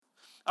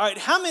All right,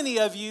 how many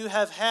of you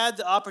have had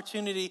the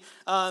opportunity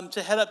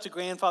to head up to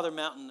Grandfather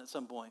Mountain at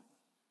some point?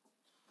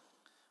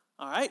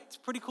 All right, it's a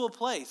pretty cool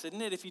place, isn't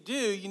it? If you do,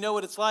 you know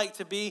what it's like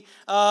to be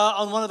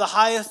on one of the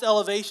highest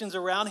elevations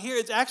around here.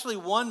 It's actually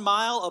 1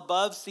 mile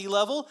above sea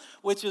level,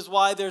 which is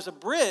why there's a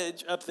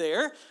bridge up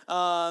there.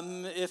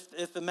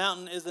 If the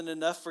mountain isn't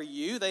enough for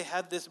you, they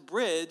have this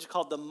bridge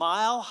called the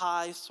Mile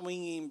High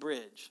Swinging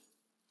Bridge.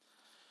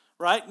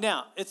 Right?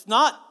 Now, it's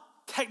not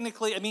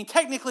technically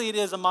it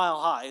is a mile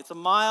high. It's a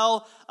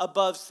mile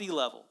above sea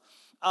level.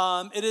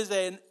 It is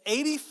an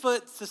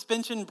 80-foot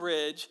suspension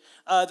bridge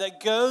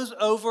that goes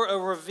over a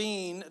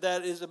ravine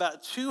that is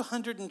about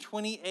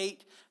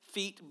 228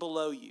 feet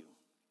below you.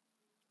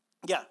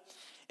 Yeah.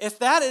 If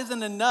that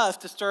isn't enough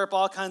to stir up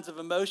all kinds of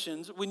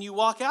emotions, when you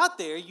walk out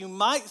there, you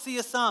might see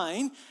a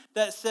sign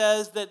that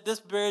says that this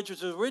bridge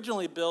was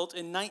originally built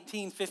in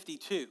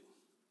 1952.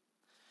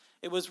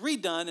 It was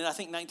redone in, I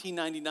think,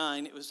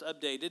 1999. It was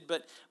updated.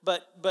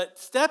 But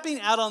stepping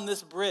out on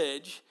this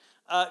bridge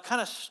kind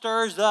of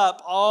stirs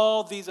up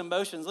all these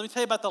emotions. Let me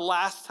tell you about the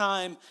last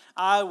time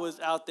I was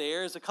out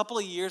there. It was a couple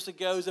of years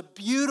ago. It was a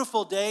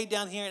beautiful day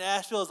down here in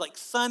Asheville. It was like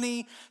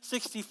sunny,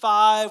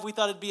 65. We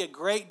thought it'd be a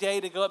great day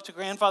to go up to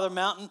Grandfather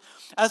Mountain.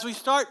 As we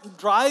start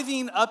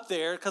driving up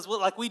there, because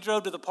we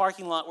drove to the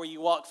parking lot where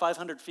you walk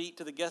 500 feet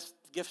to the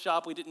gift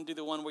shop. We didn't do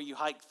the one where you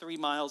hike 3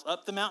 miles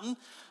up the mountain.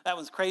 That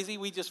one's crazy.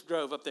 We just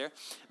drove up there.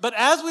 But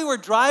as we were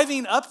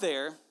driving up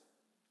there,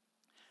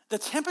 the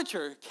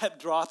temperature kept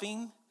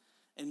dropping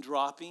and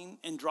dropping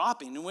and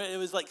dropping. And when it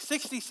was like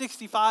 60,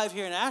 65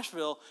 here in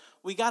Asheville,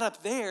 we got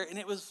up there and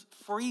it was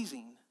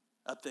freezing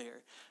up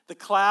there.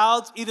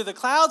 Either the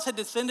clouds had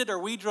descended or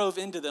we drove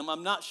into them.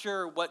 I'm not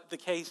sure what the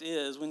case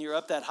is when you're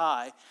up that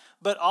high.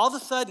 But all of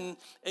a sudden,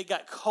 it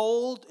got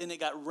cold and it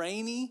got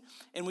rainy,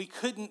 and we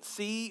couldn't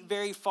see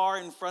very far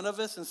in front of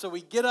us. And so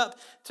we get up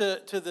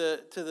to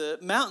the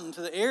mountain,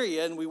 to the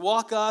area, and we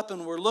walk up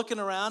and we're looking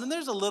around. And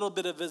there's a little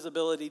bit of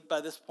visibility by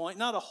this point,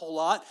 not a whole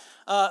lot.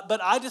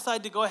 But I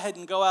decided to go ahead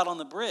and go out on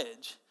the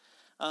bridge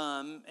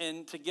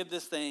and to give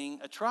this thing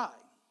a try.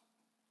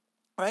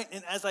 Right?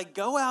 And as I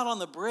go out on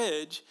the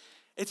bridge,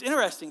 it's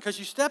interesting because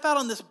you step out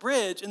on this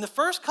bridge, and the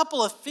first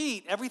couple of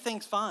feet,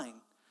 everything's fine.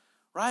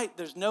 Right?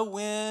 There's no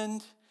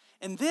wind.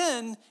 And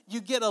then you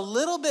get a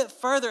little bit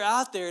further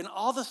out there, and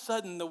all of a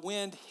sudden the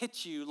wind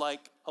hits you like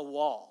a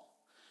wall.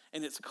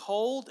 And it's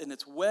cold, and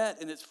it's wet,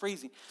 and it's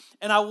freezing.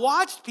 And I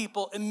watched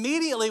people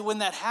immediately when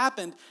that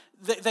happened,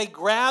 they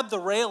grabbed the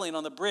railing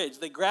on the bridge.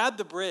 They grabbed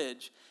the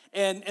bridge,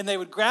 and they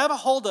would grab a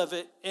hold of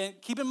it. And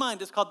keep in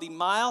mind, it's called the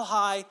Mile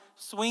High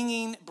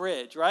Swinging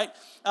Bridge, right?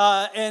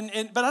 But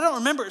I don't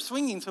remember it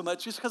swinging so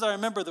much just because I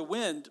remember the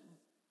wind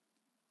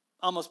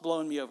almost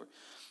blowing me over.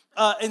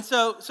 And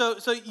so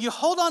you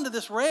hold on to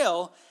this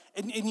rail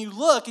and you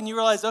look and you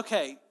realize,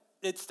 okay,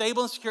 it's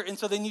stable and secure. And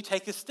so then you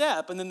take a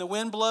step, and then the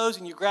wind blows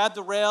and you grab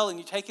the rail and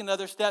you take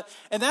another step.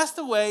 And that's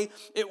the way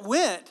it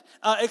went,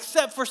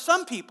 except for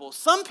some people.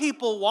 Some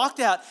people walked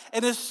out,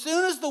 and as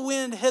soon as the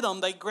wind hit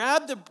them, they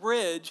grabbed the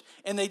bridge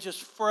and they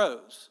just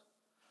froze.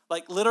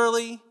 Like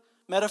literally,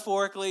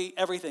 metaphorically,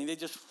 everything. They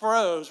just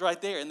froze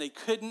right there, and they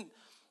couldn't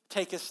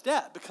take a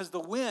step because the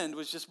wind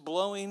was just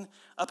blowing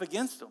up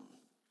against them.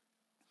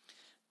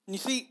 And you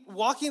see,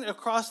 walking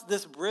across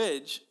this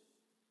bridge,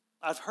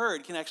 I've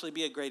heard, can actually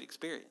be a great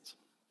experience.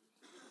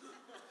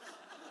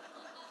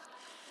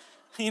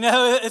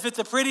 If it's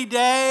a pretty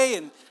day,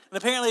 and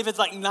apparently if it's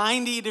like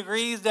 90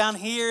 degrees down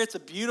here, it's a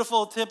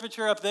beautiful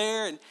temperature up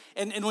there.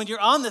 And when you're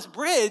on this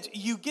bridge,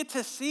 you get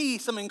to see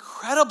some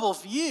incredible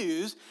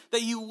views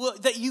that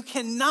you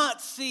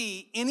cannot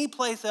see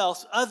anyplace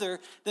else other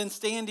than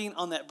standing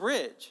on that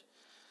bridge.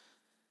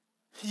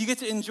 You get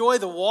to enjoy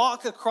the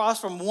walk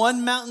across from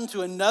one mountain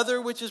to another,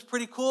 which is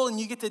pretty cool, and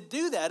you get to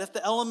do that if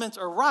the elements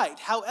are right.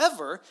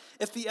 However,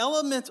 if the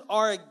elements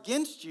are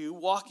against you,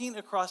 walking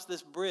across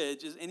this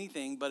bridge is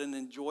anything but an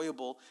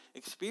enjoyable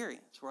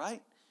experience,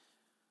 right?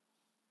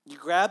 You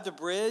grab the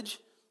bridge,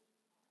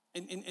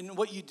 and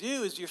what you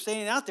do is you're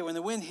standing out there. When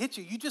the wind hits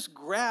you, you just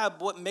grab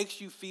what makes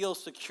you feel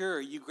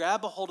secure. You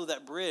grab a hold of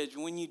that bridge,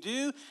 and when you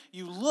do,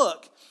 you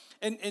look.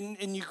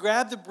 And you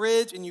grab the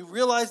bridge, and you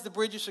realize the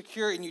bridge is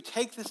secure, and you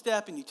take the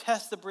step, and you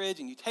test the bridge,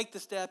 and you take the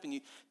step, and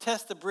you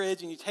test the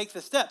bridge, and you take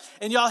the step.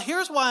 And y'all,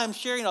 here's why I'm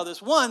sharing all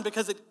this. One,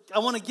 because I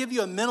want to give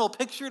you a mental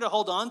picture to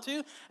hold on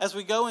to as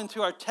we go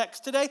into our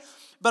text today.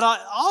 But I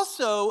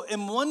also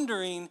am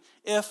wondering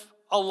if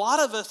a lot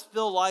of us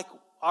feel like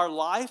our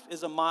life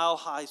is a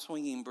mile-high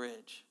swinging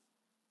bridge.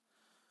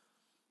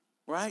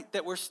 Right?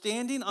 That we're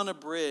standing on a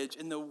bridge,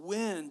 and the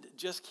wind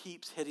just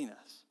keeps hitting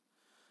us.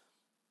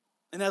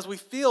 And as we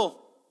feel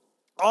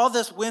all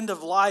this wind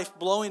of life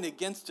blowing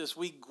against us,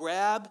 we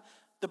grab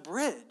the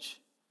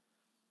bridge.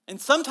 And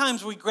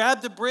sometimes we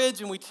grab the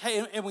bridge and we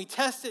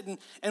test it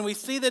and we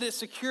see that it's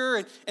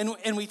secure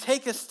and we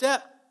take a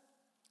step.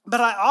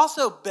 But I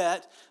also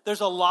bet there's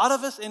a lot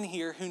of us in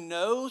here who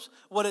knows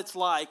what it's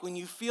like when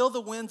you feel the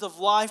winds of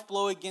life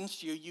blow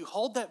against you. You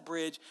hold that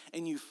bridge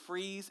and you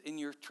freeze in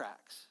your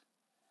tracks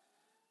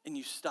and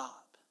you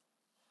stop.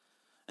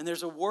 And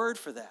there's a word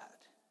for that.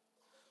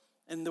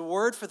 And the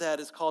word for that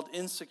is called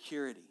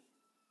insecurity.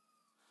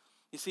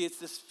 You see, it's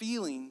this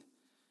feeling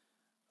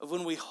of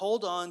when we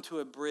hold on to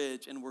a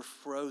bridge and we're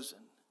frozen.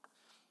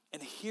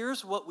 And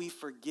here's what we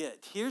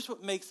forget. Here's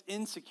what makes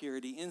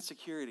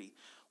insecurity.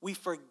 We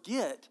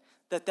forget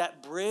that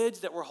that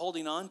bridge that we're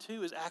holding on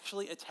to is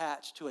actually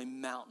attached to a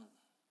mountain.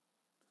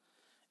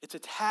 It's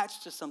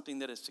attached to something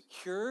that is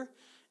secure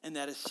and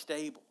that is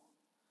stable.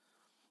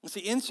 You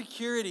see,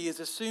 insecurity is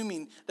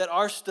assuming that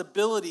our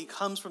stability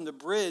comes from the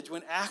bridge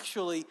when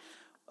actually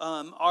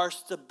our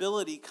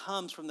stability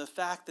comes from the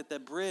fact that the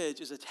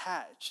bridge is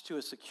attached to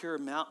a secure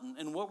mountain.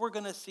 And what we're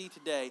going to see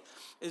today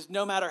is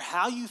no matter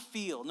how you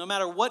feel, no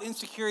matter what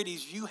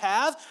insecurities you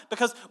have,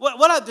 because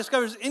what I've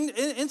discovered is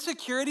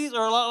insecurities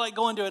are a lot like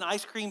going to an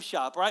ice cream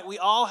shop, right? We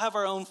all have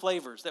our own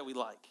flavors that we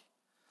like.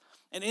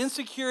 And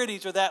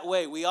insecurities are that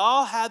way. We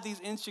all have these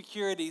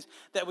insecurities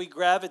that we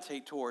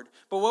gravitate toward.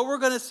 But what we're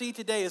going to see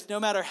today is no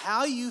matter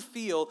how you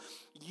feel,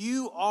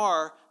 you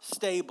are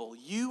stable.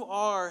 You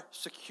are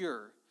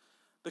secure.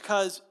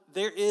 Because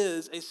there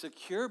is a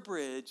secure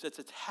bridge that's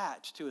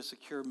attached to a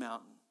secure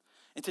mountain.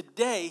 And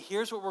today,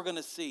 here's what we're going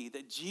to see.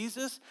 That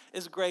Jesus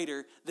is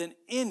greater than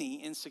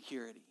any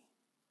insecurity.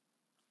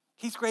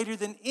 He's greater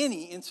than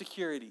any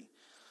insecurity.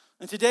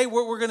 And today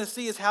what we're going to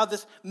see is how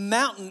this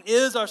mountain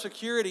is our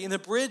security. And the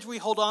bridge we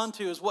hold on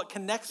to is what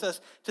connects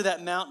us to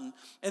that mountain.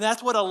 And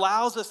that's what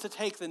allows us to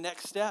take the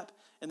next step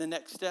and the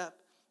next step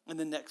and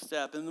the next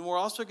step. And then we're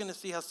also going to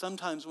see how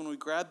sometimes when we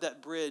grab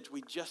that bridge,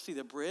 we just see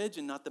the bridge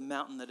and not the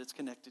mountain that it's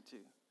connected to.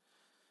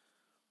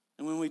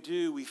 And when we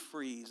do, we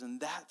freeze.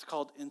 And that's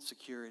called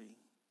insecurity.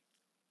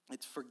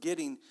 It's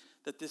forgetting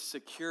that this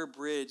secure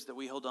bridge that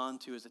we hold on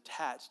to is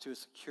attached to a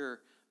secure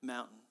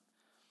mountain.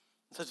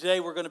 So today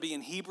we're going to be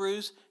in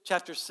Hebrews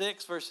chapter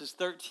 6, verses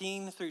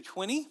 13 through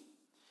 20.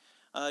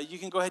 You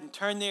can go ahead and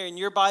turn there in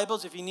your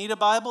Bibles. If you need a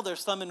Bible,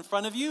 there's some in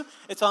front of you.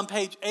 It's on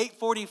page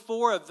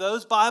 844 of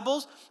those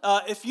Bibles.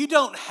 If you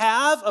don't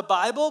have a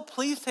Bible,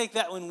 please take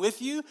that one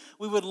with you.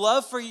 We would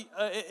love for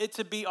it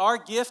to be our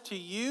gift to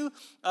you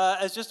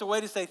as just a way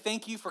to say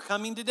thank you for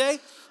coming today.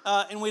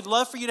 And we'd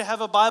love for you to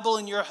have a Bible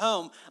in your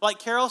home. Like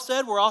Carol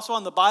said, we're also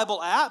on the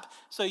Bible app,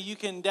 so you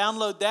can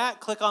download that,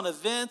 click on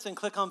events, and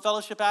click on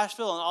Fellowship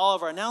Asheville, and all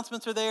of our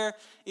announcements are there.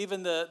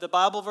 Even the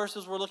Bible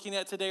verses we're looking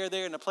at today are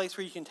there, in a place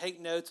where you can take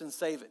notes and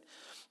save it.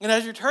 And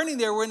as you're turning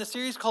there, we're in a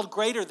series called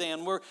Greater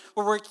Than, where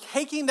we're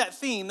taking that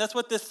theme. That's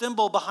what this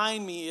symbol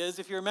behind me is.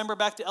 If you remember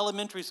back to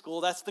elementary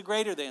school, that's the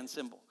greater than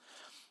symbol.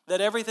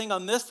 That everything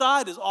on this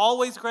side is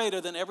always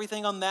greater than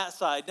everything on that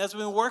side. And as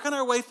we've been working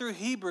our way through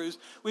Hebrews,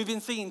 we've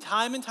been seeing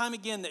time and time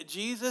again that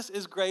Jesus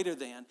is greater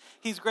than.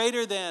 He's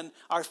greater than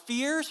our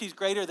fears. He's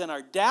greater than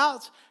our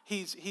doubts.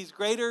 He's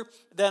greater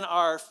than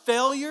our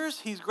failures.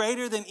 He's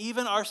greater than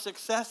even our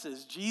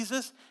successes.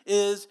 Jesus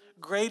is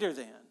greater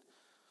than.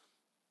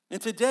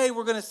 And today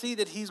we're going to see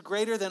that he's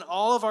greater than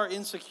all of our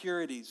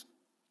insecurities.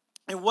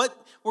 And what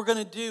we're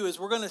going to do is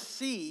we're going to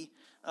see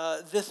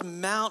this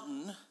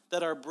mountain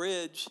that our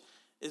bridge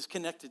is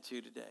connected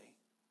to today.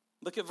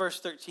 Look at verse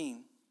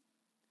 13.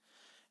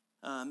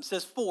 It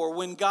says, "For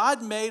when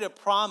God made a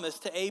promise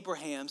to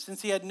Abraham,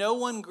 since he had no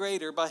one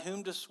greater by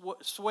whom to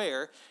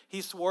swear,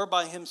 he swore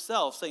by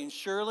himself, saying,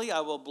 'Surely I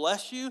will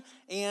bless you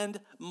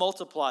and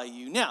multiply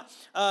you.'" Now,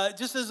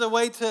 just as a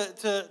way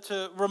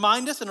to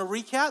remind us and a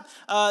recap,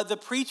 the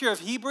preacher of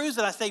Hebrews,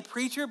 and I say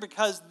preacher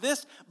because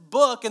this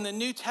book in the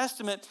New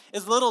Testament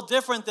is a little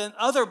different than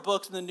other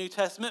books in the New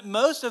Testament.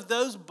 Most of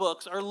those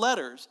books are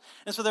letters.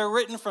 And so they're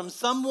written from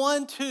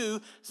someone to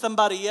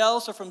somebody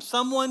else or from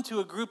someone to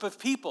a group of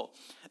people.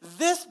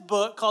 This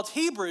book called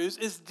Hebrews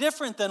is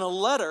different than a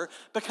letter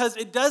because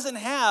it doesn't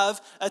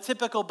have a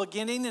typical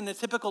beginning and a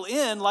typical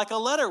end like a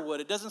letter would.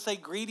 It doesn't say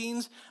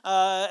greetings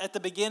at the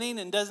beginning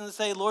and doesn't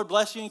say Lord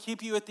bless you and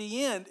keep you at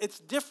the end. It's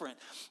different.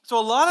 So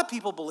a lot of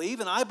people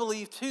believe, and I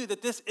believe too,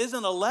 that this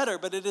isn't a letter,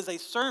 but it is a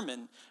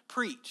sermon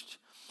preached.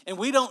 And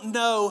we don't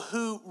know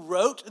who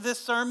wrote this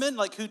sermon,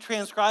 like who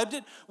transcribed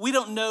it. We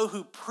don't know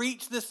who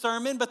preached this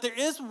sermon, but there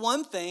is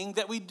one thing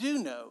that we do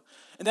know,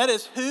 and that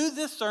is who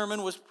this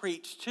sermon was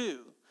preached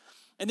to.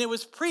 And it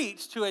was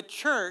preached to a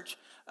church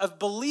of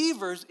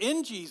believers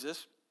in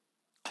Jesus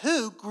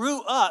who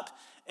grew up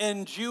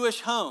in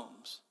Jewish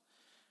homes.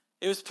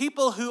 It was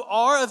people who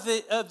are of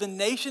the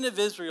nation of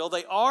Israel.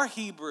 They are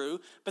Hebrew,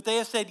 but they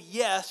have said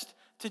yes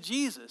to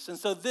Jesus. And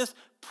so this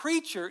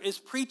preacher is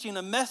preaching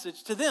a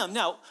message to them.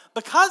 Now,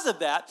 because of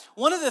that,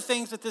 one of the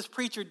things that this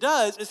preacher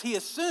does is he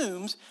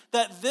assumes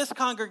that this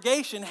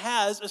congregation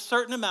has a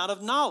certain amount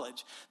of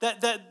knowledge.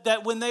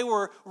 That when they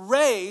were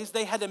raised,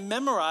 they had to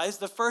memorize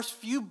the first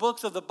few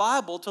books of the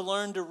Bible to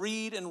learn to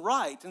read and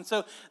write. And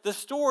so the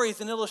stories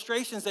and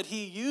illustrations that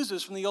he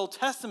uses from the Old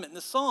Testament and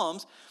the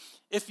Psalms,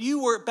 if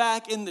you were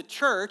back in the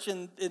church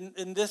in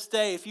this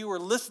day, if you were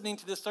listening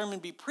to this sermon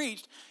be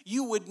preached,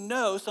 you would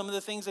know some of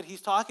the things that he's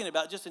talking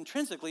about just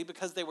intrinsically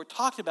because they were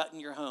talked about in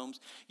your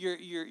homes.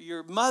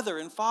 Your mother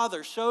and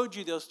father showed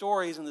you those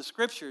stories in the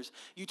scriptures.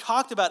 You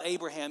talked about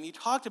Abraham. You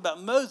talked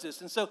about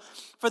Moses. And so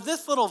for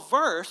this little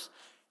verse,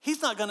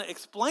 he's not going to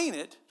explain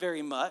it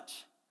very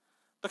much,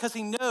 because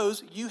he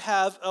knows you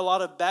have a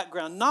lot of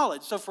background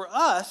knowledge. So for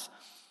us,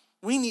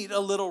 we need a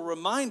little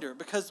reminder,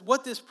 because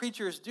what this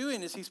preacher is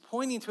doing is he's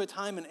pointing to a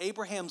time in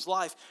Abraham's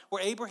life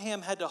where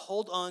Abraham had to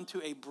hold on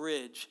to a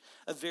bridge,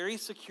 a very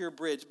secure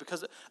bridge,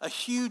 because a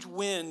huge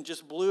wind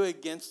just blew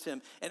against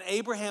him. And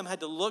Abraham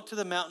had to look to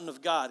the mountain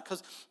of God.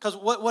 Because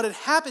what had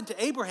happened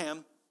to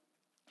Abraham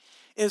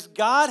is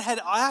God had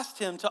asked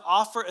him to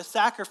offer a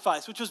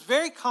sacrifice, which was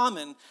very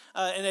common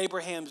in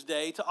Abraham's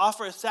day, to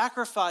offer a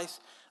sacrifice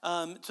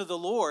to the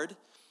Lord.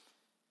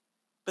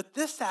 But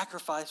this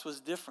sacrifice was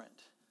different,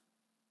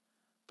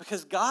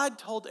 because God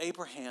told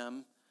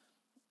Abraham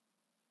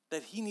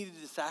that he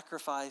needed to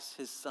sacrifice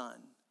his son,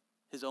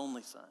 his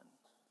only son.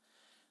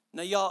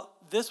 Now, y'all,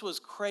 this was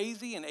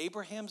crazy in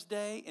Abraham's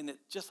day, and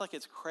just like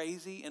it's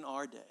crazy in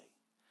our day,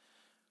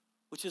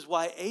 which is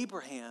why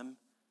Abraham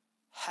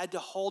had to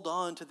hold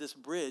on to this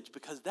bridge,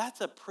 because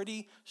that's a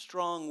pretty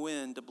strong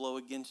wind to blow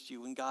against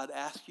you when God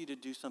asks you to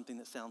do something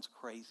that sounds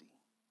crazy.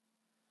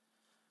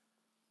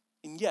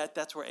 And yet,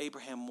 that's where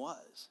Abraham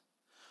was.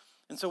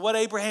 And so what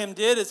Abraham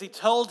did is he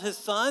told his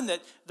son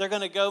that they're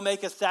going to go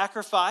make a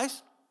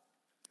sacrifice.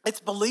 It's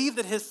believed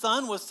that his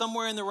son was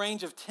somewhere in the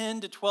range of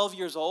 10 to 12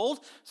 years old.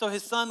 So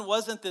his son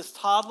wasn't this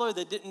toddler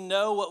that didn't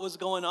know what was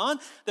going on.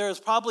 There was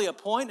probably a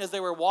point as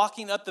they were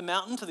walking up the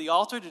mountain to the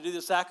altar to do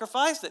the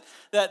sacrifice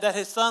that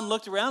his son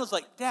looked around and was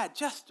like, "Dad,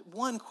 just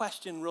one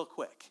question real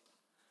quick.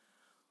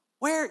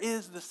 Where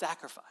is the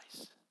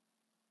sacrifice?"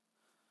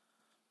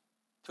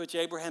 To which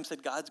Abraham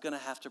said, "God's going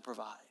to have to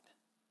provide."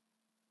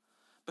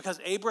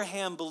 Because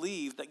Abraham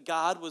believed that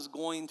God was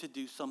going to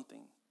do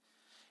something.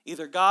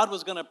 Either God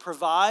was going to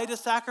provide a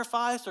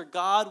sacrifice, or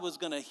God was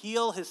going to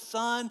heal his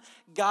son.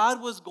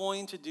 God was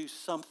going to do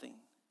something.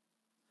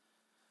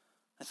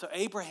 And so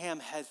Abraham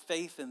had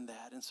faith in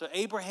that. And so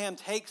Abraham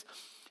takes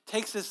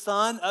his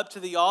son up to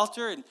the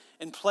altar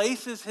and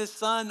places his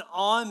son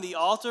on the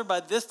altar.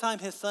 By this time,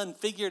 his son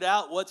figured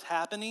out what's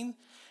happening.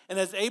 And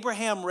as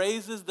Abraham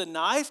raises the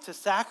knife to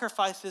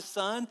sacrifice his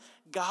son,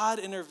 God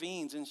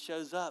intervenes and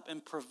shows up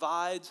and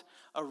provides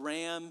a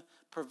ram,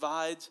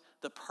 provides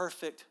the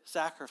perfect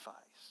sacrifice.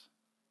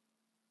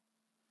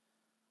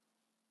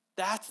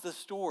 That's the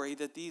story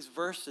that these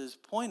verses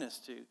point us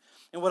to.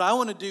 And what I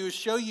want to do is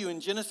show you in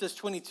Genesis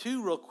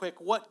 22 real quick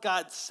what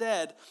God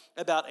said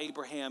about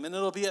Abraham. And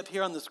it'll be up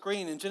here on the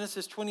screen. In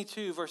Genesis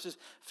 22, verses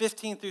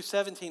 15 through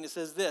 17, it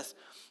says this: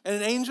 "And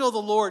an angel of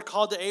the Lord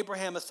called to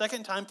Abraham a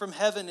second time from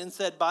heaven and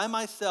said, 'By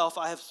myself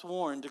I have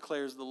sworn,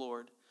 declares the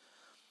Lord.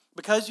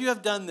 Because you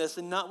have done this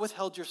and not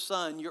withheld your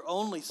son, your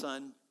only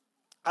son,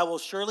 I will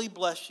surely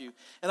bless you,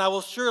 and I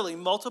will surely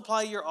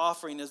multiply your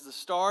offering as the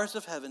stars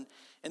of heaven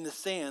and the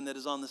sand that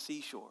is on the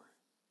seashore.'"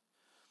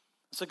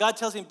 So God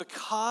tells him,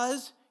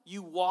 because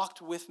you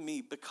walked with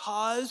me,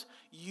 because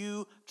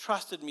you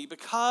trusted me,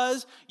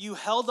 because you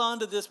held on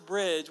to this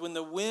bridge when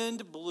the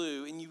wind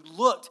blew and you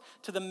looked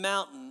to the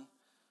mountain,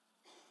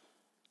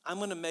 I'm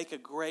going to make a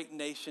great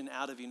nation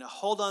out of you. Now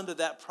hold on to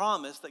that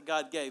promise that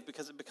God gave,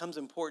 because it becomes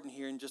important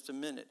here in just a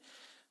minute.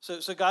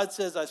 So God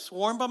says, "I've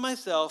sworn by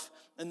myself,"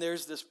 and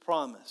there's this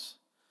promise.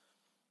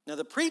 Now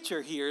the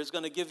preacher here is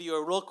going to give you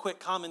a real quick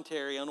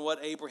commentary on what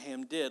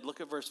Abraham did.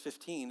 Look at verse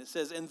 15. It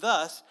says, "And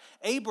thus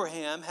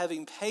Abraham,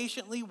 having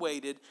patiently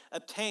waited,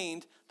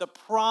 obtained the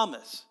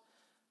promise."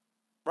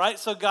 Right?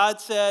 So God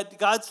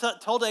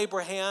told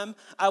Abraham,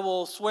 "I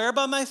will swear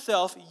by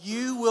myself,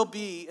 you will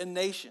be a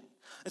nation."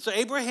 And so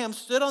Abraham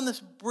stood on this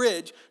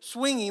bridge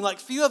swinging like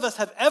few of us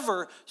have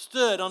ever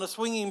stood on a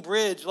swinging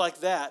bridge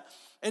like that.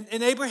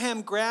 And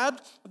Abraham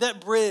grabbed that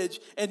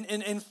bridge,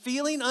 and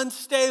feeling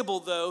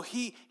unstable, though,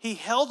 he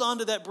held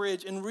onto that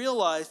bridge and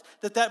realized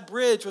that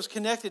bridge was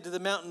connected to the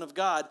mountain of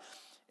God.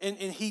 And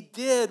he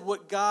did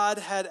what God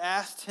had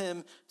asked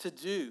him to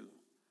do,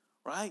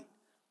 right?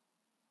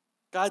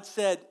 God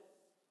said,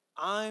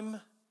 "I'm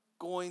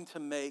going to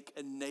make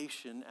a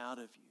nation out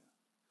of you."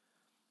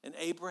 And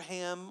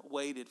Abraham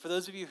waited. For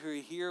those of you who are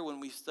here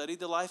when we studied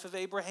the life of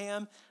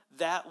Abraham,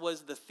 that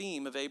was the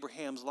theme of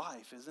Abraham's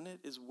life, isn't it?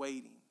 Is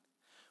waiting.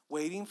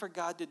 Waiting for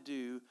God to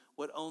do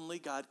what only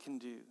God can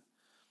do.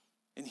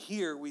 And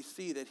here we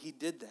see that he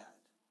did that.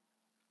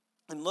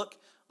 And look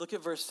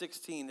at verse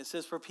 16. It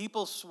says, "For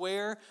people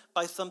swear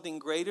by something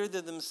greater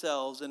than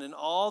themselves, and in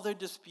all their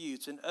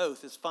disputes, an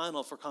oath is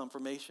final for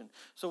confirmation."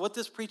 So what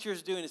this preacher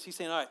is doing is he's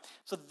saying, all right,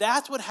 so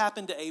that's what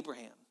happened to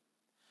Abraham,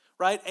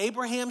 right?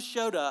 Abraham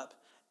showed up,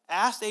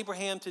 asked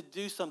Abraham to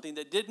do something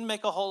that didn't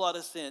make a whole lot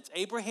of sense.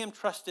 Abraham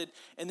trusted,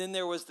 and then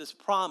there was this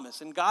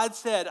promise. And God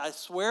said, "I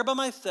swear by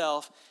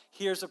myself,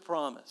 here's a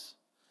promise."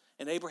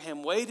 And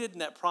Abraham waited,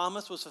 and that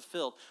promise was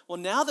fulfilled. Well,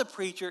 now the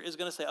preacher is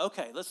going to say,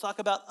 okay, let's talk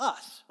about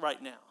us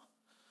right now,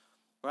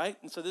 right?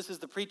 And so this is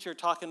the preacher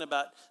talking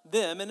about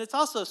them, and it's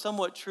also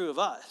somewhat true of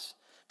us.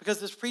 Because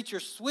this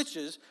preacher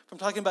switches from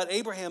talking about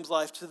Abraham's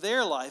life to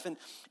their life. And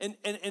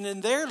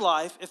in their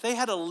life, if they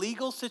had a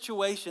legal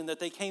situation that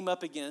they came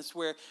up against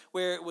where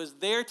it was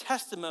their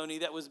testimony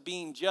that was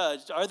being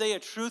judged, are they a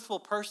truthful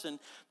person?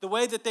 The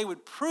way that they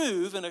would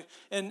prove in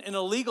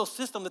a legal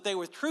system that they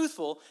were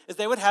truthful is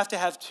they would have to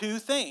have two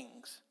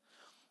things.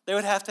 They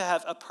would have to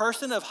have a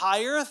person of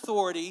higher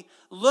authority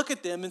look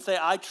at them and say,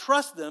 I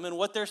trust them and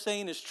what they're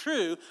saying is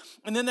true.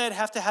 And then they'd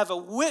have to have a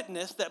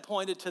witness that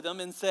pointed to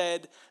them and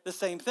said the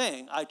same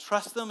thing. I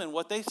trust them and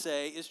what they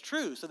say is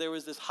true. So there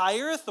was this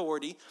higher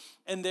authority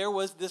and there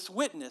was this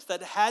witness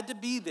that had to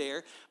be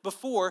there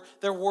before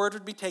their word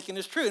would be taken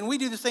as true. And we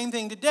do the same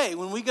thing today.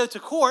 When we go to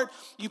court,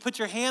 you put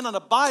your hand on a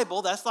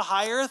Bible, that's the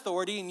higher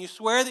authority, and you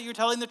swear that you're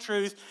telling the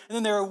truth. And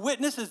then there are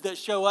witnesses that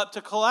show up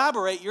to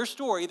corroborate your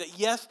story that,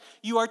 yes,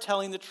 you are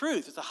telling the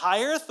truth. It's a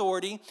higher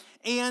authority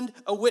and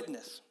a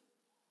witness.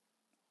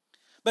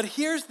 But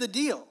here's the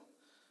deal.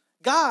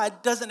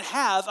 God doesn't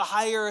have a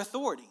higher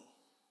authority.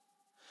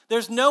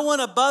 There's no one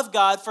above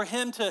God for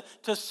him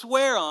to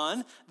swear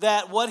on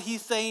that what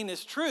he's saying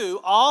is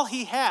true. All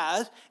he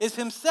has is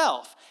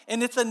himself,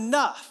 and it's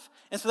enough.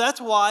 And so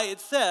that's why it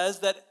says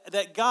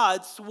that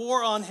God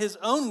swore on his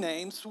own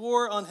name,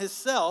 swore on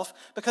himself,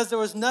 because there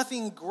was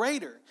nothing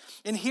greater.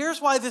 And here's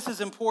why this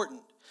is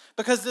important.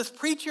 Because this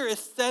preacher is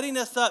setting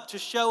us up to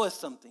show us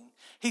something.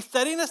 He's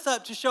setting us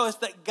up to show us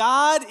that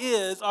God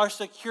is our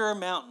secure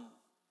mountain.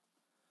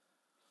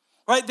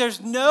 Right?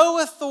 There's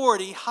no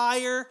authority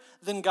higher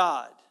than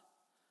God.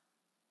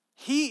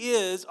 He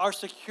is our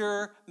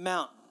secure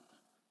mountain.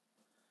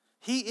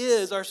 He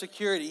is our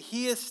security.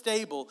 He is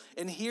stable.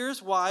 And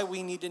here's why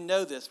we need to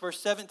know this. Verse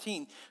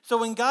 17. So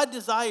when God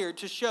desired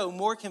to show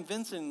more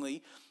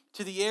convincingly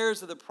to the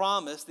heirs of the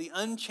promise the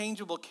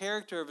unchangeable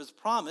character of his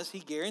promise, he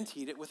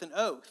guaranteed it with an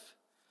oath.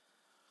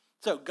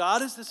 So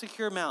God is the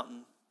secure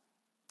mountain.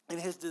 And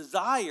his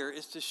desire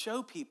is to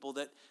show people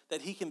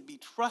that he can be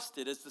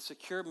trusted as the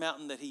secure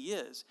mountain that he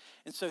is.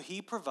 And so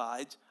he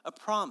provides a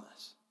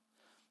promise.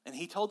 And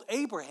he told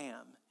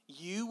Abraham,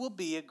 you will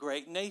be a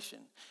great nation.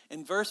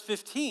 And verse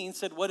 15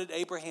 said, what did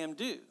Abraham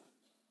do?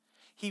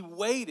 He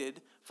waited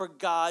for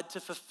God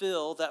to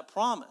fulfill that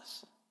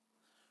promise,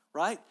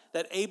 right?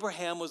 That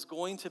Abraham was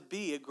going to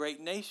be a great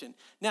nation.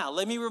 Now,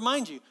 let me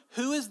remind you,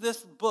 who is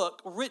this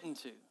book written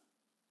to?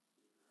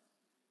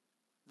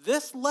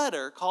 This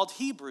letter called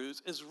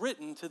Hebrews is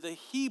written to the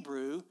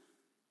Hebrew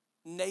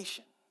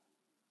nation.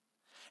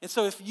 And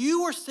so if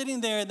you were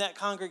sitting there in that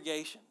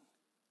congregation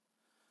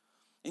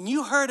and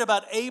you heard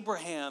about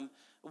Abraham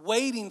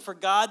waiting for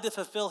God to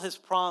fulfill his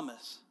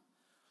promise,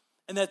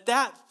 and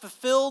that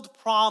fulfilled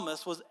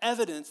promise was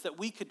evidence that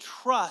we could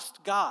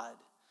trust God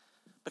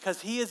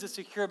because he is a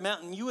secure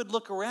mountain, you would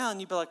look around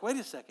and you'd be like, wait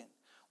a second,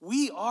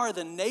 we are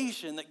the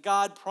nation that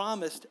God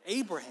promised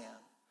Abraham.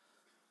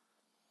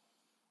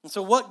 And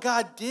so what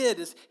God did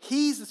is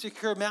he's the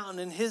secure mountain,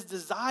 and his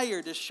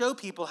desire to show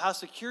people how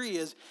secure he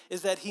is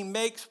that he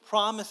makes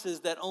promises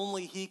that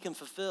only he can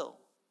fulfill.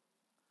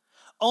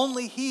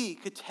 Only he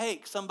could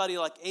take somebody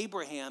like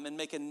Abraham and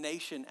make a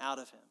nation out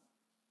of him.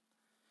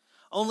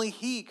 Only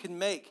he could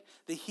make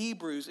the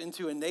Hebrews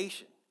into a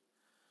nation.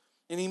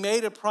 And he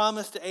made a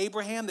promise to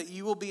Abraham that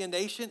you will be a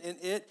nation, and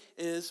it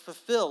is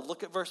fulfilled.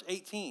 Look at verse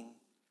 18.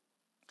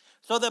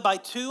 So that by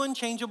two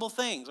unchangeable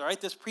things, all right,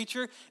 this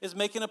preacher is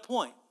making a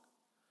point.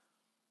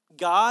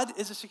 God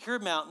is a secure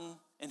mountain,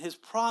 and his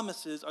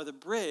promises are the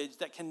bridge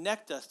that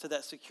connect us to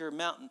that secure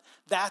mountain.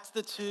 That's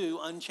the two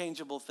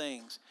unchangeable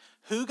things.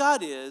 Who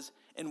God is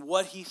and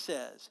what he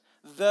says.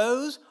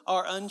 Those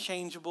are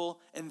unchangeable,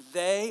 and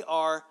they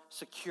are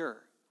secure.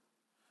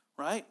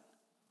 Right?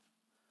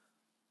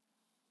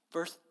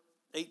 Verse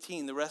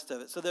 18, the rest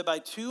of it. So that by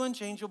two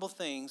unchangeable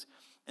things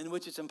in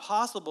which it's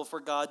impossible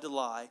for God to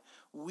lie,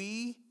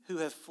 we who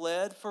have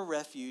fled for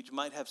refuge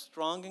might have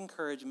strong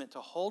encouragement to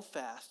hold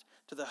fast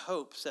to the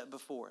hope set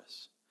before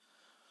us.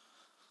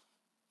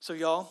 So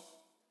y'all,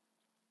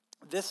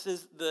 this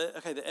is the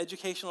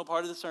educational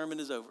part of the sermon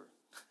is over.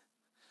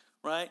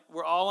 Right?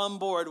 We're all on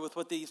board with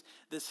what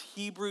this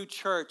Hebrew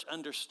church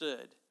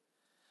understood.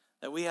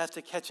 That we have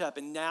to catch up.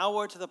 And now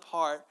we're to the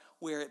part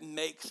where it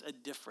makes a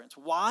difference.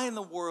 Why in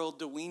the world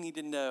do we need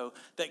to know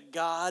that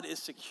God is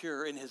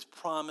secure and his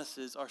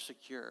promises are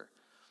secure?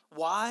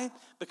 Why?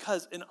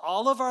 Because in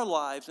all of our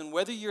lives, and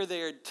whether you're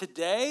there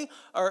today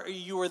or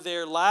you were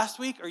there last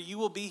week or you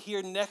will be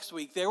here next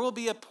week, there will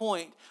be a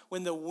point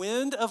when the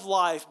wind of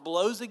life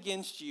blows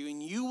against you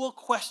and you will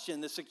question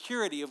the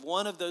security of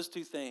one of those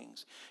two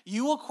things.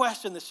 You will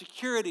question the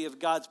security of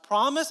God's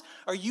promise,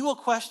 or you will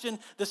question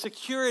the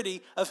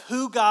security of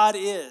who God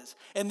is.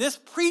 And this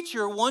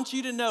preacher wants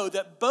you to know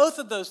that both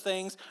of those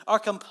things are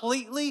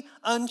completely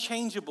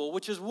unchangeable,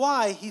 which is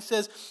why he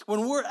says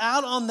when we're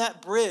out on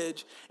that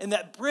bridge, and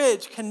that bridge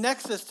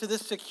connects us to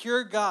this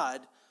secure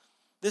God.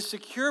 This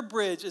secure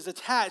bridge is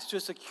attached to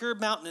a secure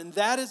mountain, and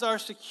that is our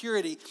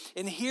security.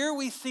 And here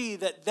we see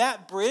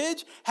that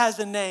bridge has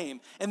a name.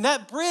 And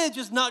that bridge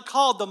is not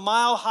called the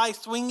mile-high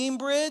swinging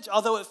bridge,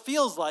 although it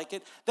feels like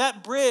it.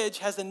 That bridge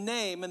has a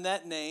name, and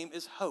that name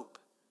is hope.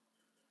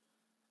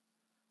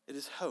 It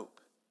is hope.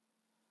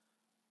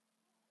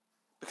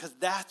 Because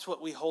that's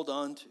what we hold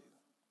on to.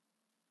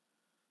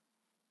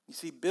 You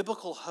see,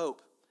 biblical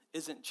hope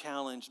isn't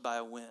challenged by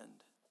a wind.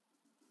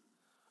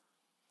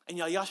 And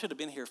y'all should have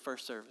been here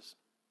first service.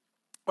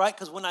 Right?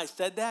 Because when I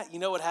said that, you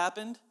know what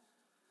happened?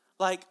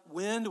 like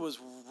wind was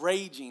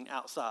raging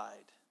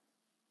outside.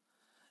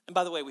 And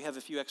by the way, we have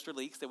a few extra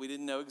leaks that we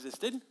didn't know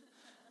existed,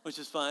 which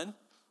is fun.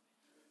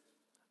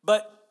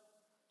 But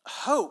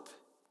hope,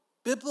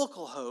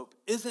 biblical hope,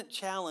 isn't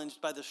challenged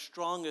by the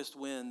strongest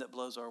wind that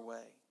blows our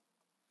way.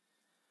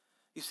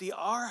 You see,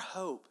 our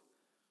hope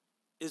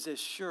is as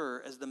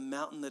sure as the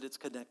mountain that it's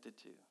connected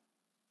to.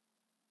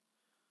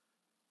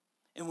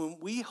 And when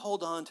we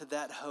hold on to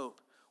that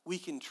hope, we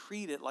can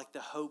treat it like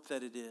the hope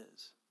that it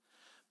is.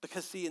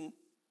 Because see,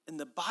 in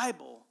the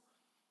Bible,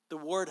 the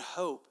word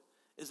hope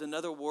is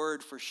another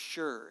word for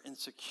sure and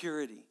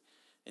security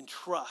and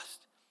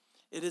trust.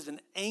 It is an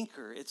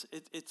anchor.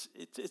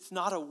 It's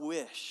not a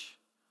wish.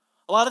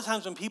 A lot of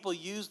times when people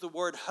use the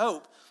word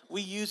hope,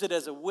 we use it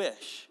as a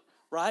wish,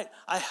 right?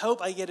 I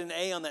hope I get an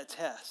A on that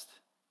test.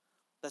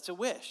 That's a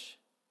wish.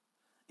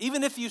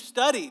 Even if you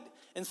studied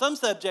in some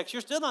subjects,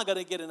 you're still not going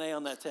to get an A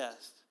on that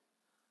test.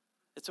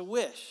 It's a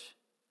wish.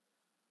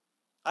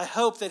 I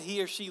hope that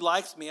he or she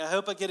likes me. I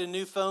hope I get a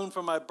new phone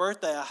for my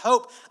birthday. I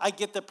hope I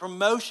get the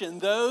promotion.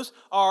 Those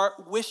are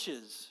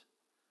wishes.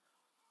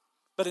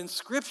 But in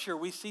Scripture,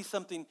 we see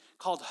something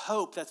called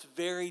hope that's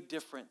very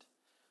different.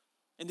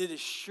 And it is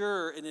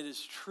sure and it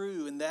is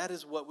true, and that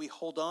is what we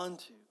hold on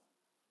to.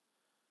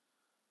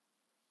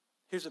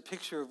 Here's a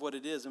picture of what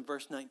it is in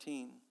verse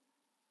 19.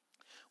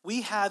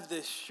 We have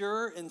this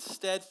sure and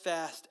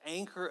steadfast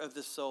anchor of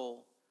the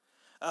soul,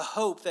 a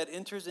hope that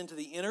enters into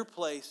the inner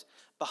place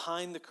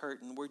behind the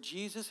curtain, where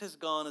Jesus has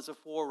gone as a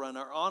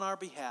forerunner on our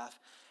behalf,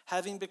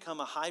 having become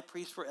a high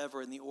priest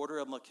forever in the order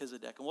of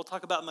Melchizedek. And we'll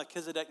talk about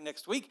Melchizedek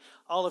next week.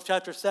 All of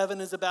chapter 7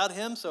 is about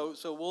him, so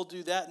we'll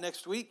do that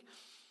next week.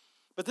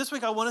 But this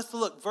week I want us to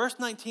look, verse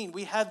 19,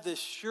 we have this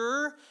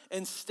sure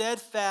and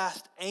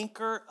steadfast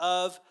anchor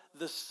of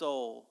the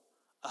soul,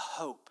 a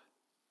hope.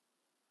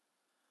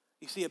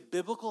 You see, a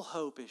biblical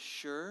hope is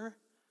sure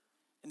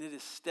and it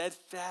is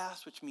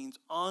steadfast, which means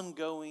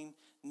ongoing,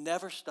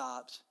 never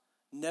stops,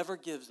 never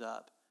gives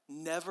up,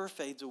 never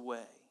fades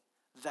away.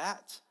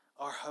 That's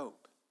our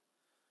hope.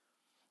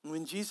 And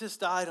when Jesus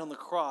died on the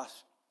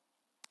cross,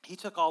 he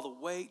took all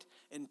the weight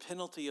and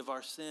penalty of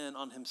our sin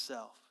on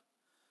himself.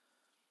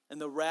 And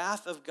the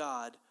wrath of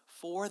God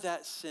for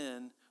that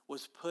sin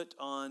was put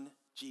on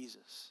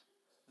Jesus.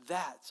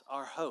 That's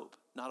our hope,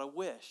 not a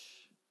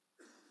wish.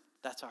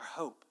 That's our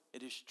hope.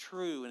 It is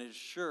true and it is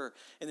sure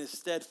and it is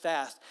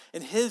steadfast.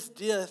 And his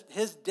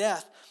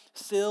death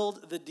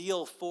sealed the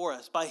deal for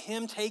us. By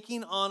him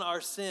taking on our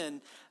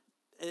sin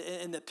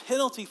and the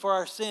penalty for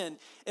our sin,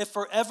 it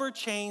forever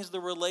changed the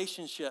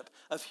relationship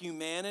of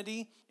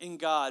humanity and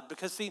God.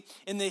 Because see,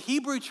 in the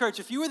Hebrew church,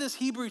 if you were this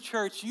Hebrew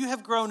church, you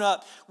have grown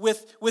up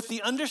with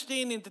the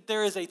understanding that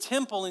there is a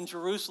temple in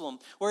Jerusalem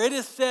where it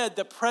is said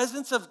the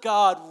presence of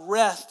God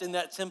rests in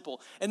that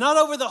temple. And not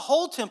over the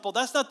whole temple.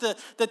 That's not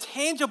the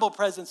tangible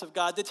presence of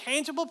God. The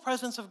tangible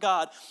presence of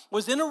God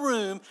was in a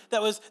room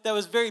that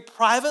was very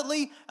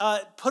privately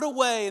put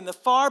away in the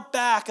far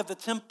back of the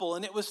temple.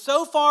 And it was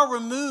so far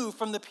removed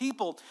from the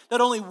people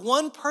that only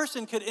one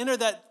person could enter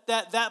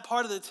that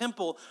part of the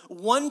temple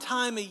one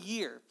time a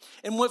year.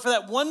 And for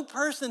that one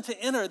person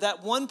to enter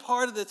that one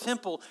part of the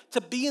temple, to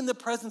be in the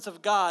presence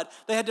of God,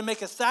 they had to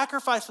make a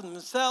sacrifice for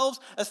themselves,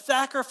 a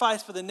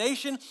sacrifice for the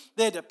nation.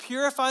 They had to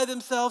purify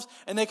themselves,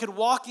 and they could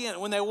walk in.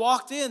 When they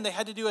walked in, they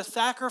had to do a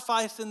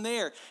sacrifice in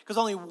there, because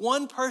only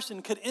one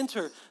person could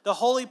enter the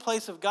holy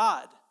place of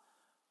God.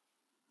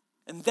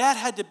 And that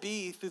had to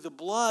be through the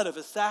blood of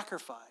a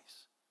sacrifice.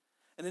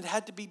 And it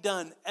had to be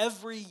done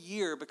every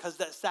year because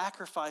that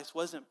sacrifice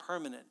wasn't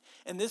permanent.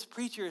 And this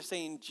preacher is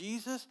saying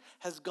Jesus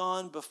has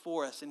gone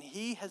before us and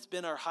he has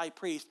been our high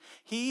priest.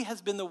 He has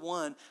been the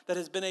one that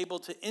has been able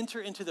to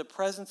enter into the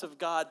presence of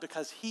God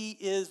because he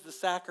is the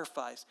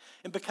sacrifice.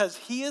 And because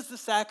he is the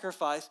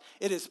sacrifice,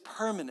 it is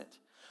permanent.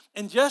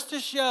 And just to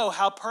show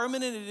how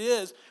permanent it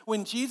is,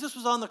 when Jesus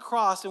was on the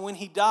cross and when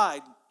he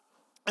died,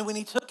 and when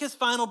he took his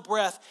final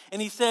breath and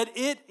he said,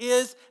 "It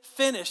is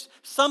finished,"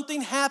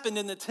 something happened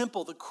in the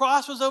temple. The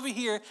cross was over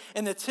here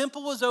and the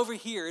temple was over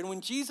here. And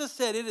when Jesus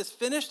said, "It is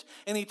finished,"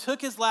 and he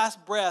took his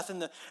last breath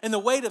and the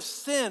weight of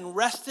sin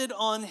rested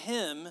on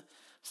him,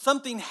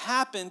 something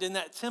happened in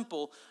that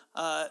temple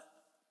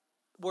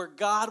where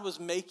God was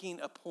making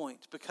a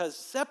point, because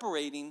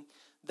separating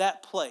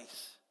that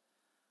place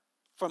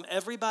from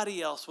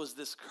everybody else was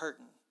this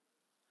curtain.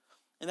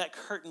 And that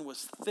curtain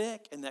was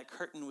thick and that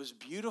curtain was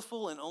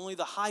beautiful, and only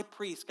the high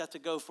priest got to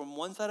go from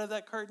one side of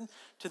that curtain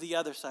to the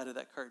other side of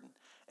that curtain.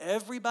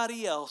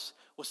 Everybody else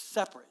was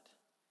separate.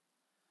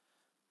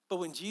 But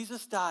when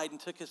Jesus died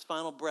and took his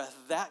final breath,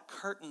 that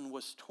curtain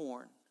was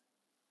torn.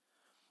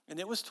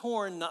 And it was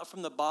torn not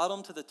from the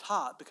bottom to the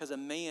top because a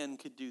man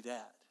could do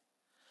that.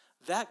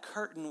 That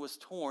curtain was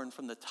torn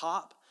from the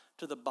top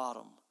to the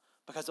bottom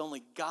because only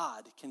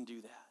God can do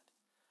that.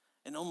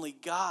 And only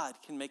God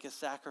can make a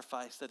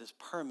sacrifice that is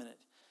permanent.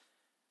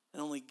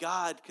 And only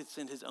God could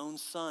send his own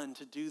son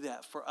to do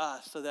that for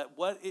us, so that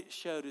what it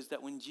showed is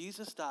that when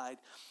Jesus died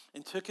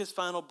and took his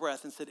final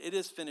breath and said, "It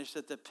is finished,"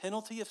 that the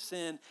penalty of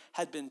sin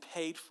had been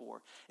paid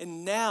for.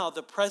 And now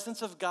the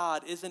presence of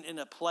God isn't in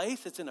a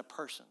place, it's in a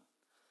person.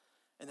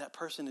 And that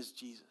person is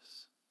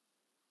Jesus.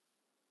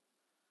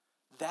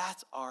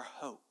 That's our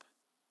hope.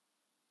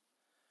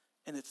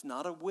 And it's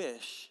not a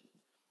wish,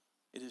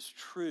 it is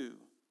true,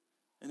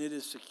 and it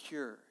is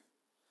secure.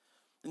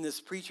 And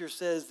this preacher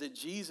says that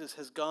Jesus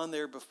has gone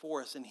there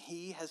before us and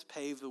he has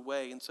paved the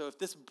way. And so if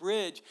this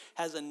bridge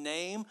has a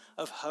name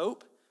of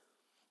hope,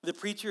 the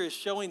preacher is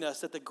showing us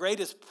that the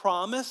greatest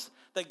promise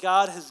that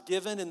God has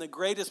given and the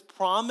greatest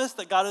promise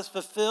that God has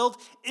fulfilled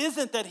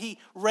isn't that he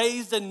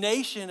raised a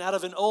nation out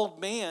of an old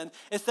man.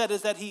 It's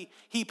that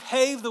he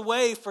paved the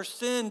way for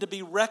sin to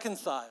be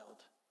reconciled.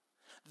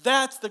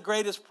 That's the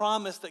greatest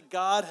promise that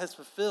God has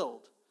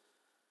fulfilled.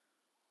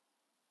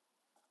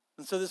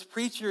 And so this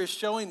preacher is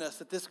showing us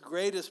that this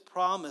greatest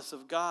promise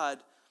of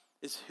God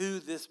is who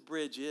this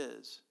bridge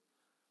is.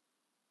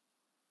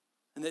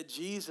 And that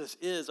Jesus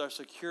is our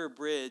secure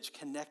bridge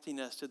connecting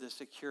us to the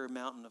secure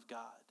mountain of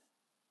God.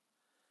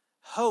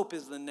 Hope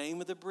is the name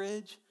of the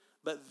bridge,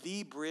 but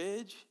the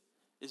bridge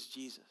is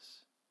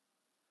Jesus.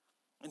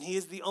 And he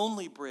is the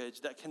only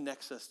bridge that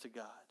connects us to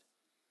God.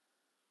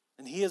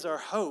 And he is our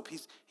hope.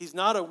 He's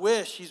not a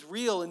wish, he's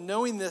real. And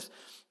knowing this,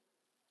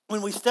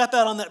 when we step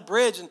out on that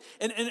bridge,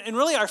 and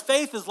really our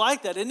faith is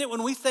like that, isn't it?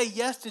 When we say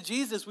yes to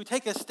Jesus, we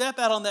take a step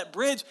out on that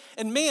bridge,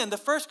 and man, the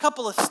first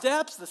couple of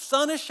steps, the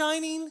sun is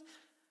shining,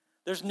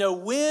 there's no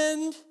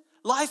wind,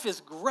 life is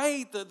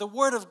great, the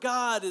Word of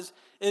God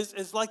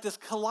is like this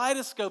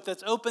kaleidoscope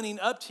that's opening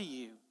up to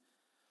you.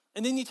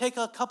 And then you take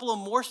a couple of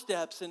more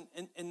steps, and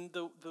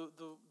the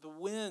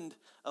wind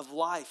of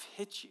life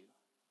hits you.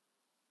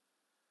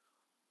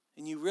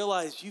 And you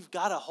realize you've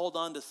got to hold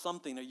on to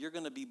something or you're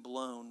going to be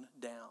blown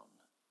down.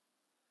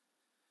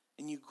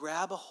 And you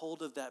grab a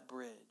hold of that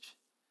bridge.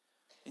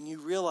 And you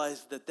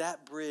realize that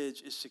that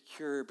bridge is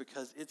secure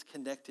because it's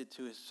connected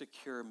to a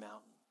secure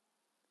mountain.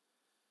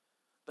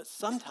 But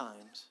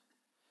sometimes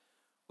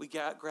we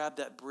grab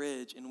that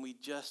bridge and we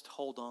just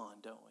hold on,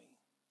 don't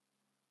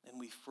we? And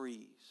we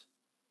freeze.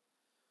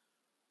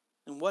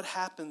 And what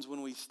happens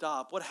when we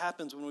stop? What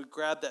happens when we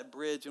grab that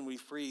bridge and we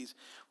freeze?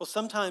 Well,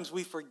 sometimes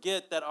we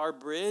forget that our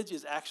bridge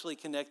is actually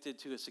connected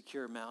to a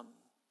secure mountain.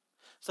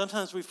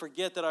 Sometimes we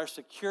forget that our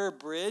secure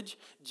bridge,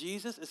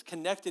 Jesus, is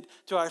connected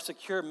to our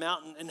secure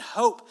mountain. And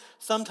hope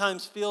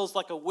sometimes feels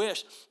like a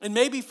wish. And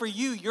maybe for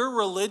you, your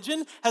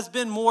religion has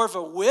been more of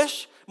a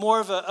wish, more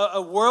of a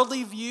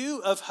worldly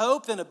view of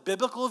hope than a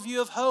biblical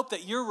view of hope.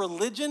 That your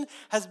religion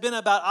has been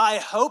about, I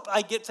hope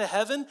I get to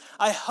heaven.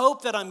 I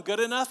hope that I'm good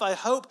enough. I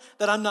hope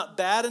that I'm not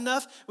bad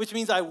enough, which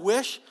means I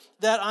wish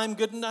that I'm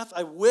good enough.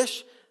 I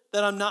wish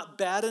that I'm not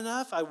bad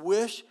enough. I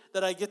wish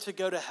that I get to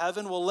go to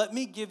heaven. Well, let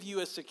me give you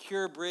a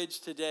secure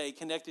bridge today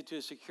connected to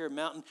a secure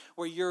mountain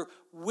where your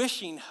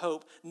wishing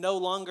hope no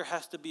longer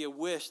has to be a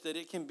wish, that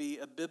it can be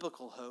a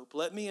biblical hope.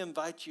 Let me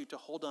invite you to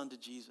hold on to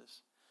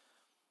Jesus,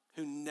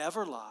 who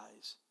never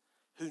lies,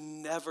 who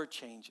never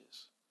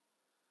changes.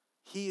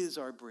 He is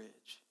our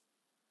bridge,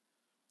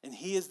 and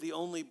he is the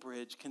only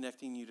bridge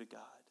connecting you to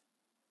God.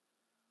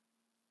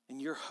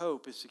 And your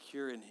hope is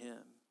secure in him.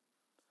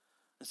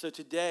 And so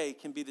today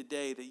can be the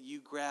day that you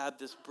grab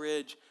this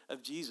bridge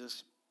of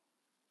Jesus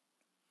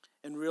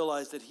and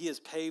realize that he has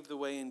paved the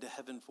way into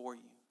heaven for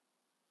you.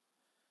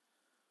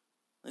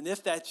 And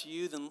if that's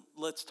you, then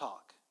let's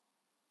talk.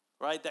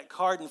 Right? That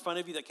card in front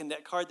of you,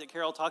 that card that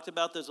Carol talked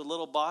about, there's a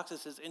little box that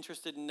says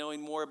interested in knowing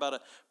more about a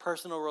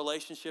personal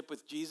relationship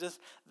with Jesus.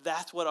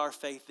 That's what our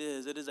faith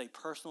is. It is a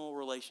personal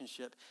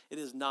relationship. It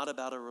is not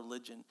about a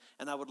religion.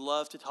 And I would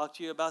love to talk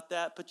to you about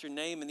that. Put your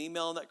name and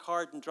email in that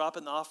card and drop it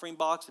in the offering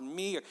box, and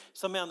me or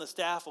somebody on the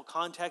staff will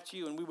contact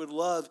you, and we would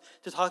love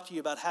to talk to you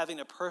about having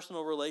a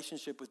personal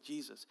relationship with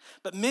Jesus.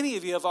 But many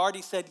of you have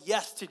already said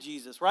yes to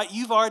Jesus, right?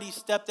 You've already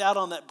stepped out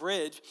on that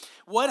bridge.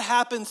 What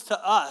happens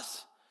to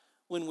us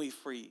when we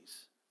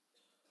freeze?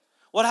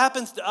 What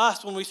happens to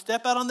us when we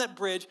step out on that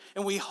bridge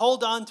and we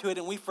hold on to it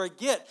and we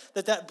forget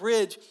that that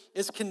bridge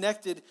is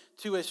connected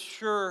to a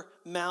sure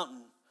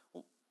mountain?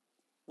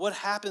 What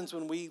happens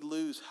when we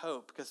lose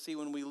hope? Because see,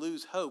 when we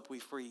lose hope, we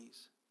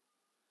freeze.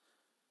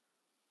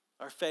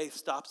 Our faith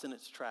stops in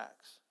its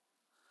tracks.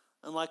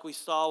 And like we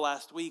saw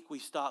last week, we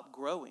stop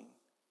growing.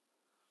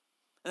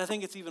 And I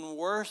think it's even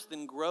worse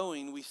than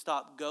growing. We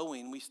stop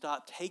going. We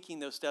stop taking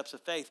those steps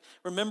of faith.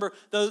 Remember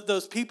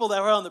those people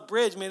that were on the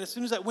bridge, man, as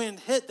soon as that wind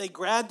hit, they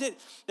grabbed it.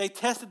 They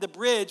tested the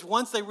bridge.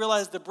 Once they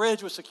realized the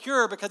bridge was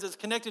secure because it's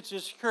connected to a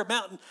secure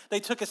mountain, they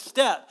took a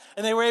step.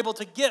 And they were able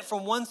to get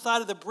from one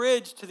side of the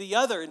bridge to the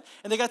other. And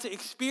they got to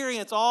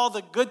experience all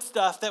the good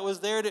stuff that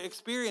was there to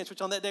experience,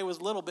 which on that day was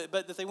a little bit.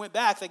 But as they went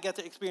back, they got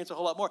to experience a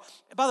whole lot more.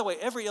 And by the way,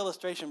 every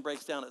illustration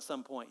breaks down at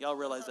some point. Y'all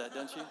realize that,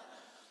 don't you?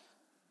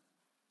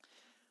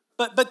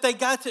 But they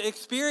got to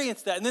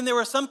experience that. And then there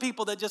were some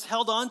people that just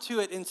held on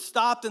to it and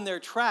stopped in their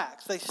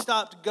tracks. They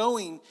stopped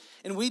going,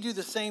 and we do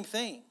the same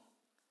thing.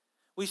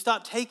 We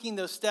stop taking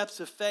those steps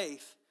of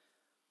faith,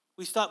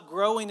 We stop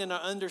growing in our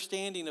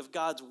understanding of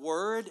God's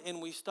word,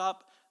 and we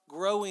stop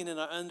growing in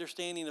our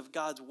understanding of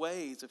God's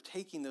ways of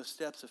taking those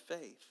steps of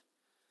faith.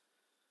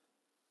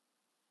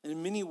 And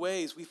in many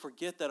ways, we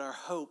forget that our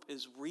hope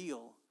is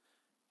real,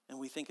 and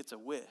we think it's a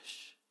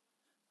wish.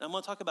 Now, I'm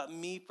going to talk about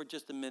me for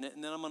just a minute,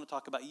 and then I'm going to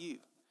talk about you.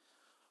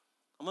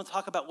 I'm going to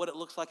talk about what it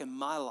looks like in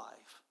my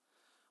life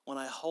when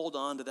I hold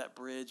on to that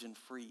bridge and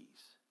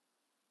freeze.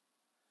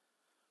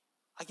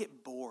 I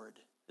get bored,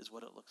 is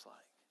what it looks like.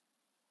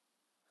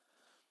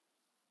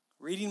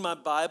 Reading my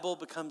Bible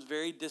becomes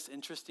very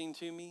disinteresting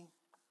to me.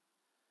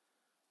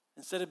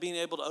 Instead of being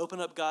able to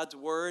open up God's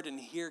word and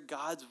hear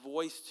God's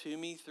voice to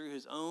me through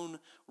his own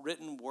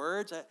written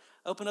words, I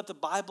open up the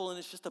Bible and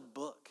it's just a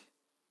book.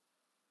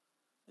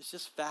 It's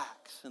just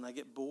facts, and I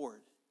get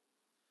bored.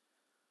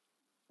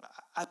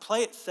 I play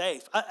it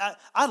safe.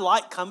 I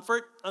like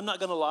comfort. I'm not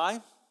going to lie.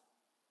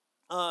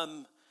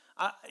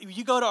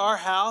 You go to our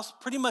house,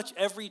 pretty much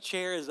every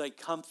chair is a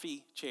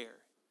comfy chair.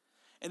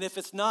 And if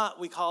it's not,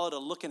 we call it a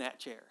looking at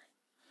chair.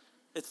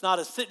 It's not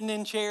a sitting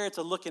in chair, it's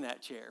a looking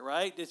at chair,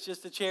 right? It's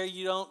just a chair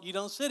you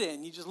don't sit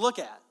in, you just look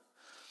at.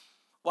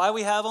 Why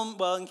we have them?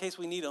 Well, in case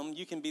we need them,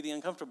 you can be the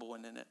uncomfortable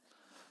one in it.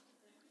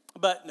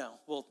 But no,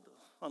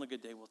 on a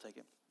good day, we'll take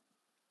it.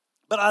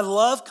 But I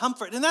love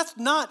comfort, and that's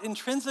not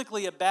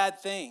intrinsically a bad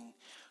thing.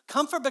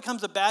 Comfort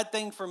becomes a bad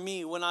thing for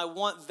me when I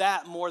want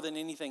that more than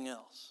anything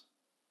else.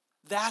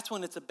 That's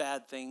when it's a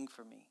bad thing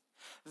for me.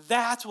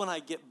 That's when I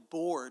get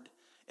bored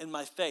in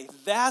my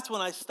faith. That's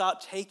when I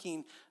stop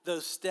taking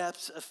those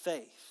steps of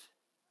faith.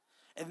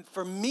 And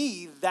for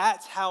me,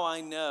 that's how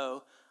I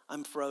know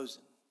I'm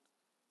frozen.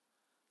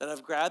 That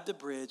I've grabbed the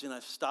bridge and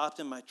I've stopped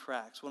in my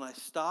tracks. When I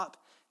stop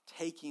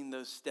taking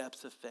those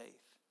steps of faith.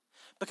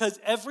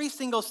 Because every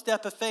single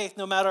step of faith,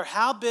 no matter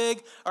how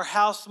big or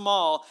how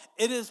small,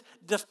 it is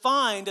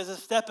defined as a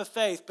step of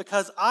faith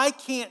because I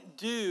can't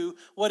do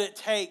what it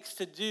takes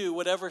to do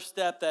whatever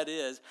step that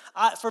is.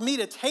 For me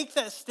to take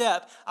that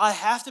step, I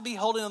have to be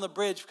holding on the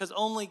bridge because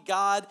only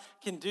God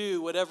can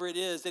do whatever it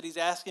is that he's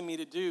asking me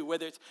to do,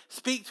 whether it's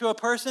speak to a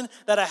person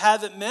that I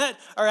haven't met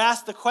or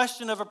ask the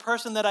question of a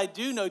person that I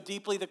do know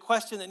deeply, the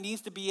question that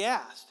needs to be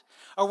asked.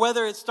 Or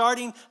whether it's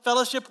starting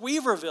Fellowship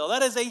Weaverville.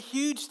 That is a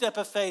huge step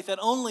of faith that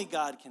only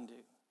God can do.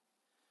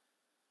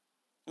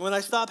 When I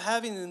stop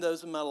having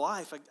those in my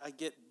life, I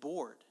get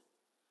bored.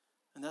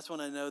 And that's when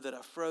I know that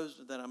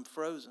I'm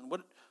frozen.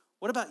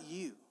 What about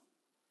you?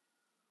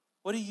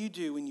 What do you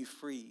do when you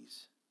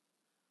freeze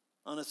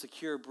on a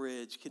secure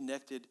bridge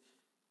connected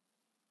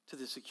to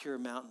the secure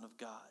mountain of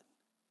God?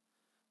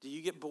 Do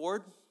you get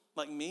bored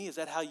like me? Is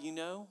that how you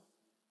know?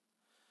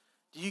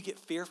 Do you get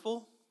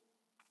fearful?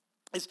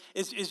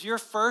 Is your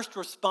first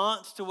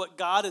response to what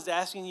God is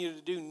asking you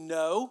to do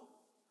no?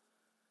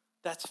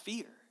 That's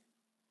fear.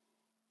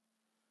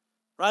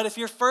 Right? If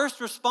your first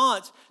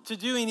response to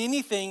doing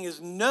anything is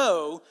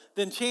no,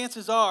 then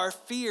chances are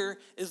fear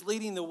is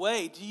leading the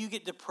way. Do you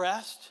get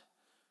depressed?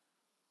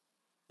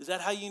 Is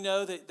that how you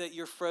know that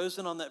you're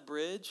frozen on that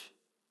bridge?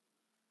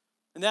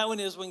 And that one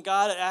is when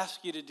God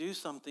asks you to do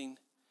something,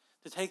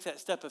 to take that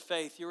step of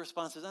faith, your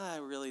response is, I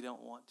really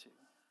don't want to.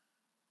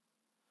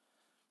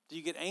 Do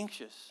you get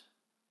anxious?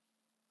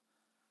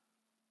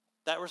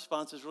 That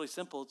response is really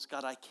simple. It's,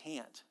 God, I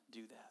can't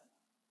do that.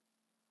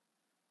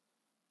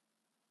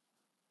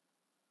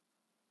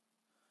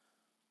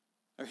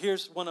 Or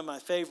here's one of my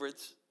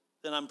favorites,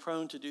 and I'm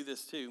prone to do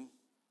this too.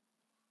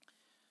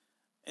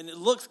 And it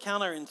looks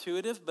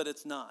counterintuitive, but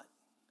it's not.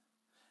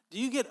 Do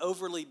you get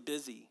overly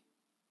busy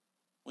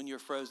when you're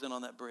frozen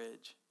on that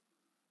bridge?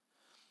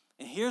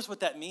 And here's what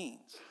that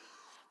means.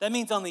 That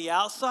means on the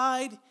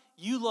outside,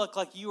 you look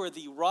like you are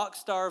the rock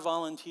star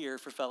volunteer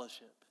for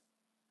Fellowship.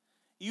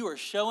 You are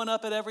showing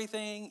up at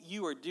everything,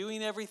 you are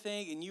doing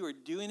everything, and you are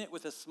doing it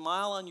with a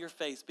smile on your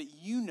face, but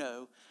you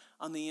know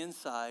on the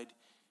inside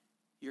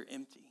you're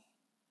empty.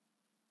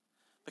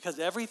 Because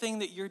everything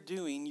that you're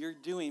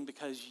doing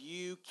because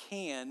you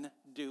can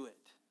do it.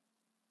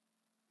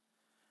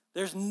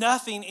 There's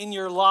nothing in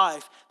your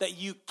life that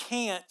you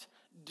can't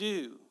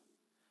do.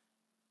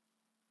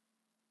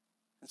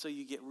 And so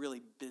you get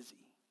really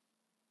busy.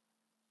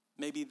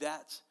 Maybe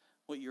that's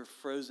what your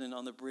frozen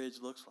on the bridge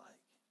looks like.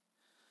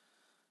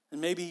 And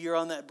maybe you're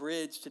on that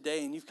bridge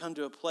today and you've come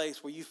to a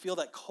place where you feel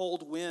that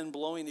cold wind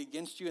blowing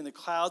against you and the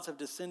clouds have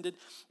descended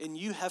and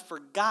you have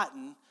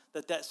forgotten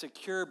that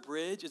secure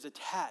bridge is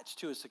attached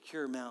to a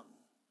secure mountain.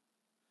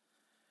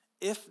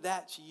 If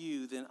that's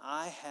you, then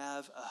I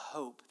have a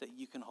hope that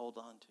you can hold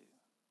on to.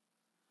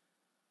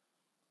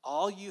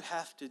 All you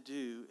have to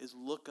do is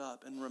look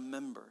up and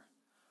remember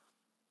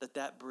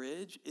that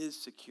bridge is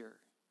secure.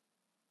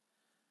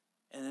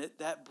 And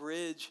that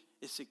bridge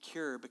is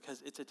secure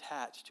because it's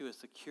attached to a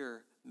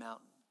secure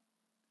mountain.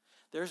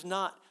 There's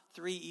not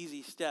 3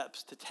 easy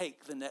steps to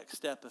take the next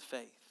step of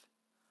faith.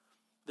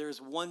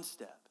 There's one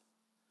step,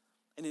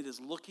 and it is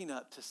looking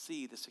up to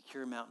see the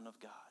secure mountain of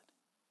God.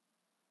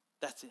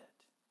 That's it.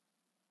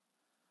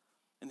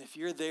 And if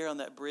you're there on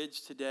that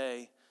bridge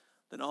today,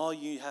 then all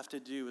you have to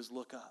do is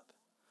look up.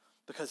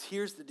 Because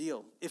here's the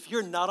deal. If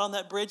you're not on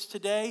that bridge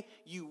today,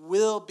 you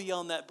will be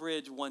on that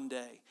bridge one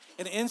day.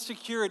 And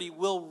insecurity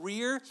will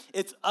rear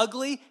its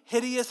ugly,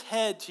 hideous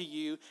head to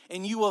you,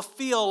 and you will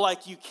feel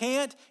like you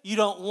can't, you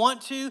don't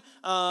want to,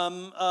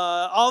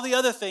 all the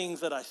other things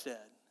that I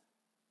said.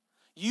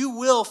 You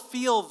will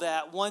feel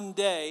that one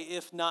day,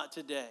 if not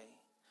today.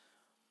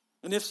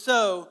 And if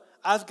so,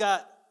 I've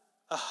got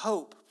a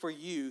hope for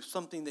you,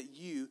 something that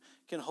you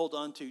can hold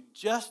on to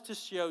just to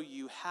show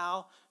you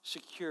how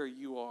secure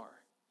you are.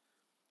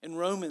 In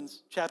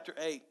Romans chapter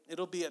 8,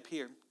 it'll be up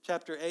here.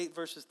 Chapter 8,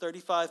 verses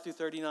 35 through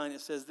 39,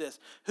 it says this: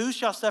 "Who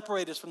shall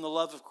separate us from the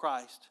love of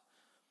Christ?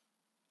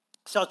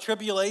 Shall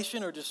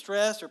tribulation or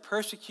distress or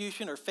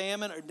persecution or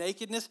famine or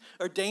nakedness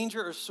or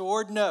danger or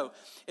sword? No.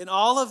 In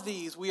all of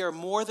these we are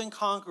more than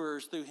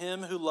conquerors through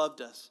him who loved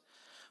us.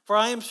 For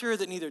I am sure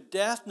that neither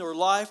death, nor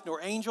life,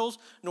 nor angels,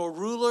 nor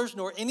rulers,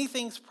 nor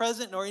anything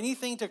present, nor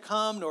anything to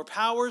come, nor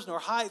powers, nor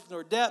height,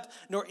 nor depth,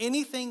 nor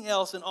anything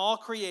else in all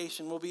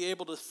creation will be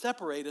able to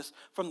separate us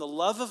from the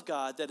love of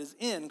God that is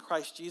in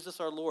Christ Jesus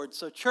our Lord."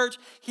 So church,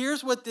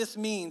 here's what this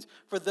means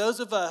for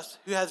those of us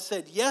who have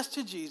said yes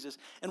to Jesus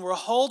and we're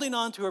holding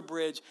on to a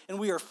bridge and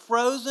we are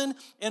frozen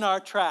in our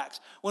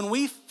tracks. When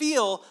we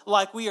feel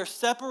like we are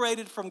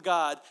separated from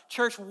God,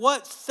 church,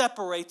 what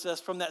separates us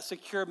from that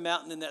secure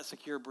mountain and that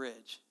secure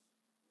bridge?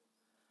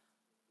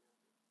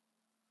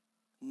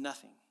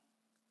 Nothing.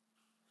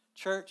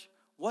 Church,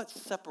 what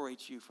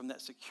separates you from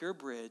that secure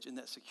bridge and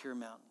that secure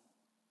mountain?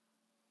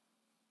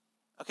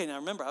 Okay, now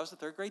remember, I was a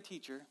third grade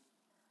teacher.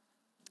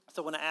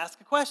 So when I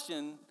ask a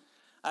question,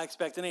 I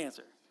expect an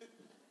answer.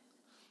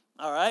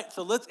 All right,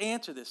 so let's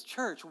answer this.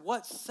 Church,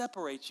 what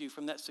separates you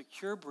from that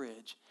secure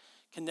bridge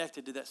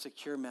connected to that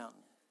secure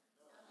mountain?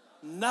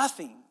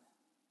 Nothing.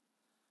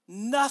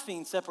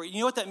 Nothing separates.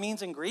 You know what that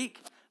means in Greek?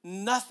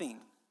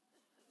 Nothing.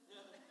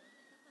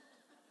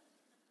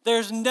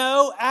 There's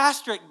no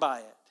asterisk by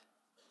it.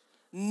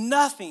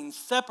 Nothing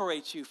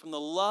separates you from the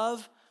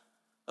love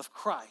of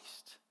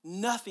Christ.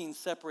 Nothing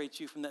separates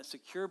you from that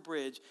secure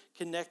bridge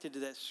connected to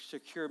that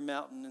secure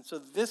mountain. And so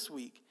this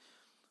week,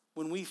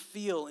 when we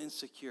feel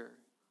insecure,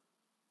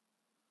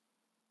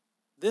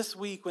 this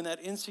week when that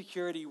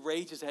insecurity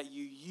rages at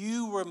you,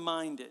 you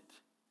reminded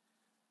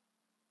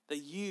that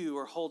you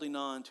are holding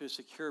on to a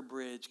secure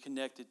bridge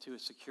connected to a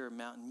secure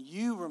mountain.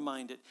 You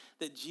reminded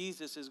that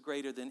Jesus is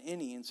greater than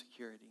any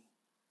insecurity.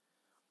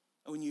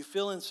 And when you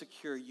feel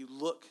insecure, you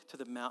look to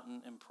the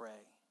mountain and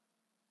pray.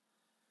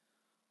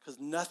 Because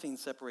nothing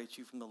separates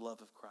you from the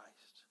love of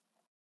Christ.